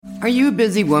Are you a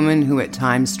busy woman who at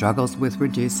times struggles with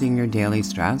reducing your daily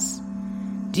stress?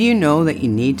 Do you know that you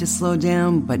need to slow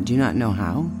down but do not know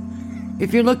how?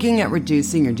 If you're looking at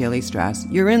reducing your daily stress,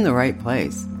 you're in the right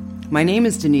place. My name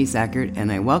is Denise Eckert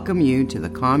and I welcome you to the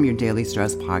Calm Your Daily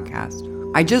Stress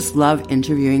podcast. I just love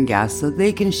interviewing guests so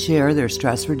they can share their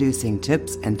stress reducing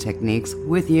tips and techniques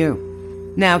with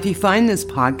you. Now, if you find this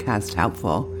podcast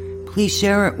helpful, please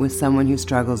share it with someone who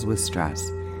struggles with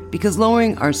stress, because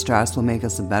lowering our stress will make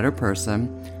us a better person,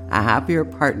 a happier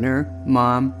partner,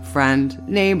 mom, friend,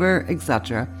 neighbor,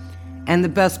 etc. And the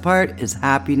best part is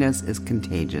happiness is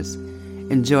contagious.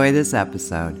 Enjoy this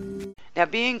episode. Now,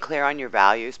 being clear on your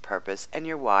values, purpose, and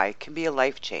your why can be a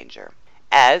life changer.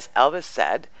 As Elvis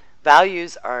said,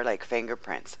 values are like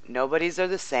fingerprints. Nobody's are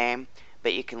the same,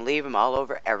 but you can leave them all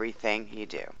over everything you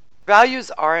do.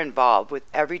 Values are involved with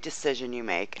every decision you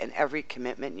make and every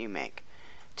commitment you make.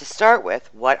 To start with,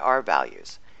 what are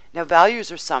values? Now,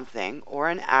 values are something or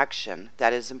an action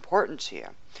that is important to you.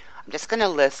 I'm just going to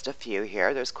list a few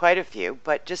here. There's quite a few,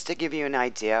 but just to give you an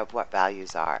idea of what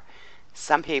values are.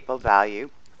 Some people value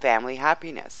family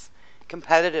happiness,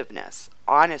 competitiveness,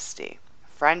 honesty,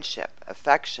 friendship,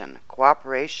 affection,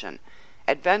 cooperation,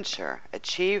 adventure,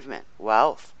 achievement,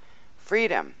 wealth,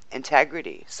 freedom,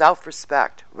 integrity,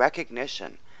 self-respect,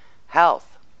 recognition,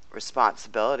 health,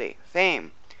 responsibility,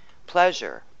 fame,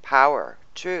 pleasure, power,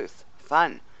 truth,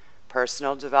 fun,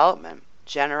 personal development,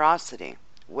 generosity,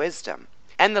 wisdom,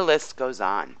 and the list goes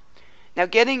on. Now,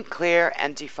 getting clear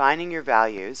and defining your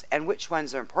values and which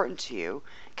ones are important to you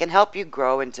can help you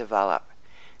grow and develop.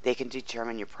 They can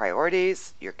determine your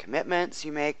priorities, your commitments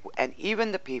you make, and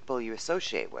even the people you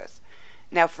associate with.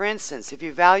 Now, for instance, if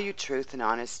you value truth and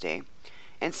honesty,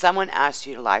 and someone asks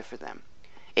you to lie for them,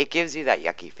 it gives you that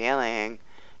yucky feeling.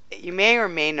 You may or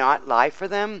may not lie for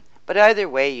them, but either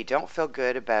way, you don't feel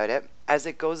good about it as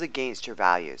it goes against your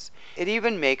values. It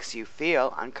even makes you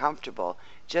feel uncomfortable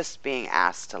just being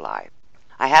asked to lie.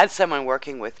 I had someone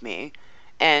working with me,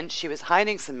 and she was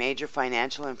hiding some major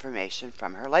financial information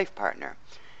from her life partner,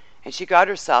 and she got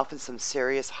herself in some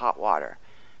serious hot water.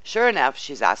 Sure enough,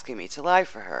 she's asking me to lie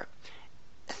for her.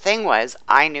 The thing was,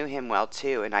 I knew him well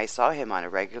too, and I saw him on a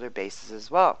regular basis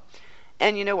as well.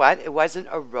 And you know what? It wasn't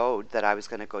a road that I was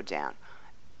going to go down.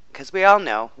 Because we all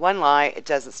know, one lie, it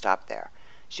doesn't stop there.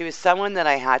 She was someone that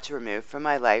I had to remove from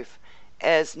my life,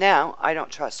 as now I don't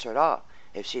trust her at all.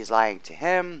 If she's lying to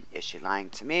him, is she lying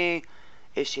to me?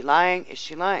 Is she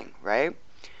lying, right?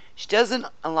 She doesn't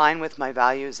align with my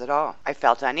values at all. I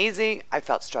felt uneasy, I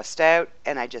felt stressed out,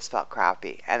 and I just felt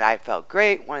crappy. And I felt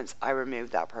great once I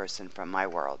removed that person from my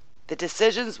world. The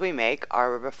decisions we make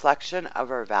are a reflection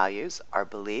of our values, our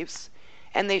beliefs,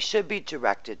 and they should be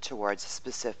directed towards a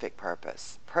specific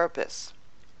purpose. Purpose.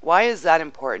 Why is that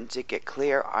important to get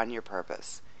clear on your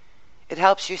purpose? It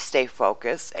helps you stay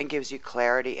focused and gives you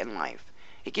clarity in life.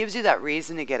 It gives you that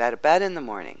reason to get out of bed in the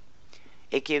morning.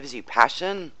 It gives you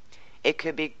passion. It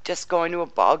could be just going to a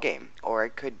ball game, or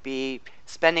it could be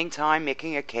spending time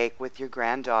making a cake with your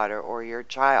granddaughter or your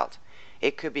child.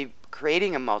 It could be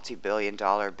creating a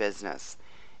multi-billion-dollar business.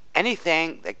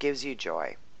 Anything that gives you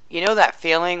joy. You know that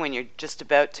feeling when you're just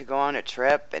about to go on a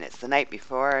trip and it's the night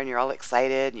before and you're all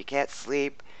excited and you can't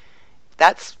sleep?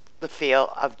 That's the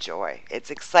feel of joy. It's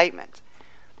excitement.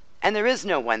 And there is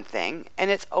no one thing,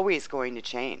 and it's always going to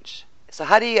change. So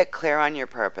how do you get clear on your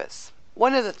purpose?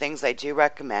 One of the things I do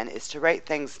recommend is to write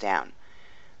things down.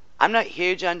 I'm not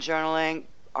huge on journaling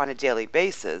on a daily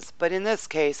basis, but in this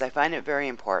case I find it very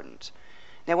important.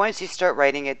 Now, once you start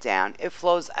writing it down, it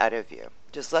flows out of you.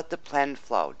 Just let the pen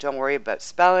flow. Don't worry about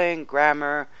spelling,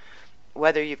 grammar,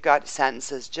 whether you've got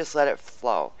sentences, just let it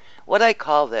flow. What I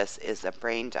call this is a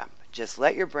brain dump. Just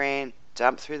let your brain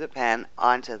dump through the pen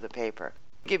onto the paper.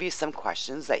 I'll give you some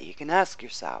questions that you can ask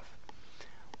yourself.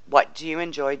 What do you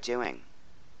enjoy doing?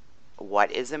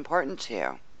 What is important to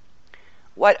you?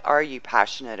 What are you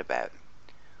passionate about?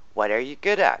 What are you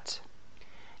good at?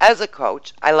 As a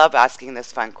coach, I love asking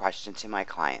this fun question to my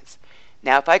clients.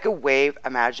 Now, if I could wave a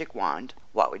magic wand,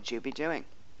 what would you be doing?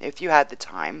 If you had the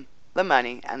time, the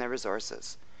money, and the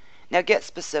resources. Now get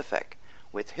specific.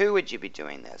 With who would you be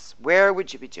doing this? Where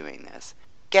would you be doing this?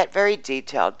 Get very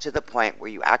detailed to the point where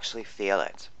you actually feel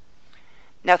it.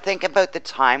 Now think about the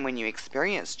time when you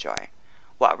experienced joy.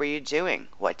 What were you doing?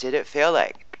 What did it feel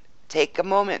like? Take a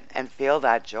moment and feel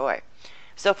that joy.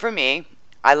 So for me,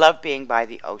 I love being by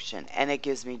the ocean, and it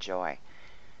gives me joy.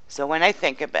 So when I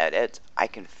think about it, I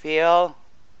can feel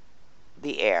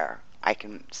the air. I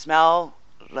can smell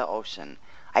the ocean.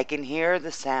 I can hear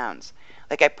the sounds.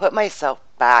 Like I put myself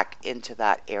back into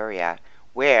that area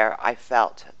where I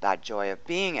felt that joy of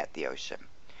being at the ocean.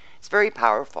 It's very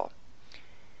powerful.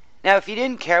 Now, if you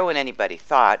didn't care what anybody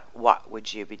thought, what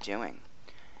would you be doing?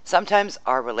 Sometimes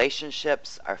our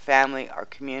relationships, our family, our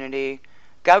community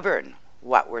govern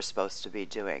what we're supposed to be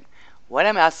doing. What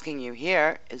I'm asking you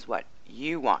here is what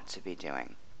you want to be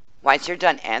doing. Once you're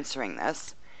done answering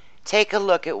this, take a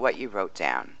look at what you wrote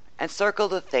down and circle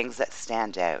the things that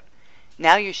stand out.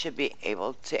 Now you should be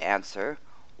able to answer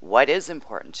what is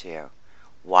important to you,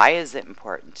 why is it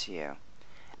important to you,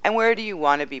 and where do you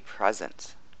want to be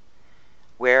present?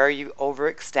 Where are you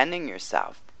overextending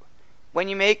yourself? When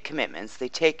you make commitments, they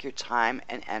take your time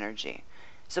and energy.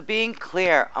 So being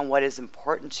clear on what is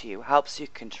important to you helps you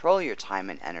control your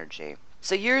time and energy.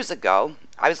 So years ago,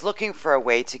 I was looking for a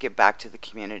way to give back to the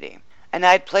community. And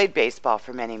I had played baseball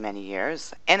for many, many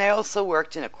years. And I also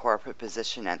worked in a corporate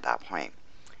position at that point.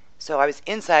 So I was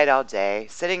inside all day,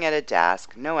 sitting at a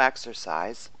desk, no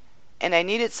exercise. And I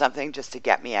needed something just to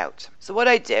get me out. So what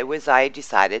I did was I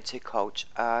decided to coach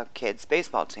a kids'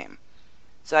 baseball team.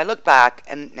 So I look back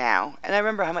and I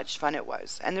remember how much fun it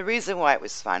was. And the reason why it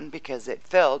was fun, because it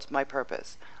filled my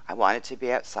purpose. I wanted to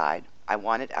be outside. I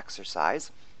wanted exercise.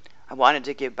 I wanted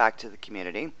to give back to the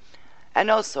community.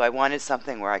 And also I wanted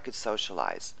something where I could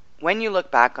socialize. When you look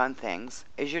back on things,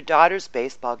 is your daughter's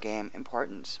baseball game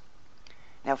important?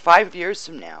 Now 5 years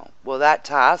from now, will that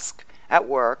task at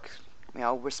work,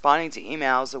 responding to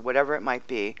emails or whatever it might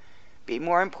be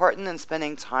more important than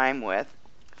spending time with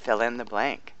fill in the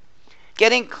blank?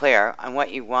 Getting clear on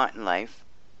what you want in life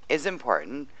is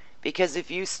important, because if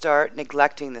you start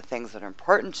neglecting the things that are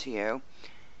important to you,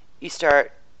 you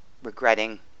start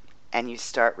regretting and you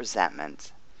start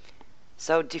resentment.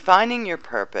 So defining your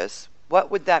purpose, what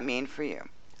would that mean for you?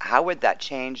 How would that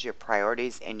change your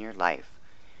priorities in your life?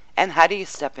 And how do you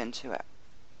step into it?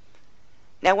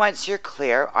 Now, once you're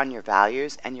clear on your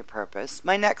values and your purpose,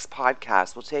 my next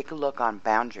podcast will take a look on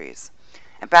boundaries.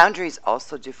 And boundaries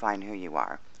also define who you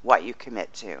are, what you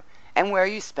commit to, and where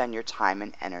you spend your time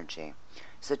and energy.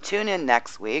 So tune in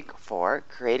next week for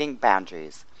Creating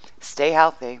Boundaries. Stay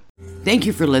healthy. Thank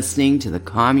you for listening to the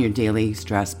Calm Your Daily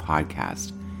Stress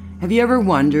podcast. Have you ever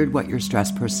wondered what your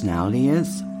stress personality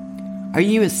is? Are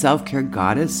you a self-care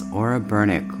goddess or a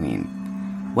burnout queen?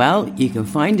 Well, you can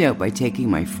find out by taking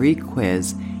my free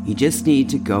quiz. You just need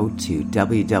to go to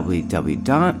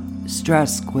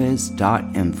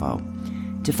www.stressquiz.info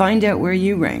to find out where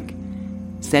you rank.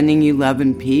 Sending you love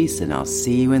and peace, and I'll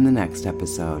see you in the next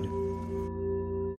episode.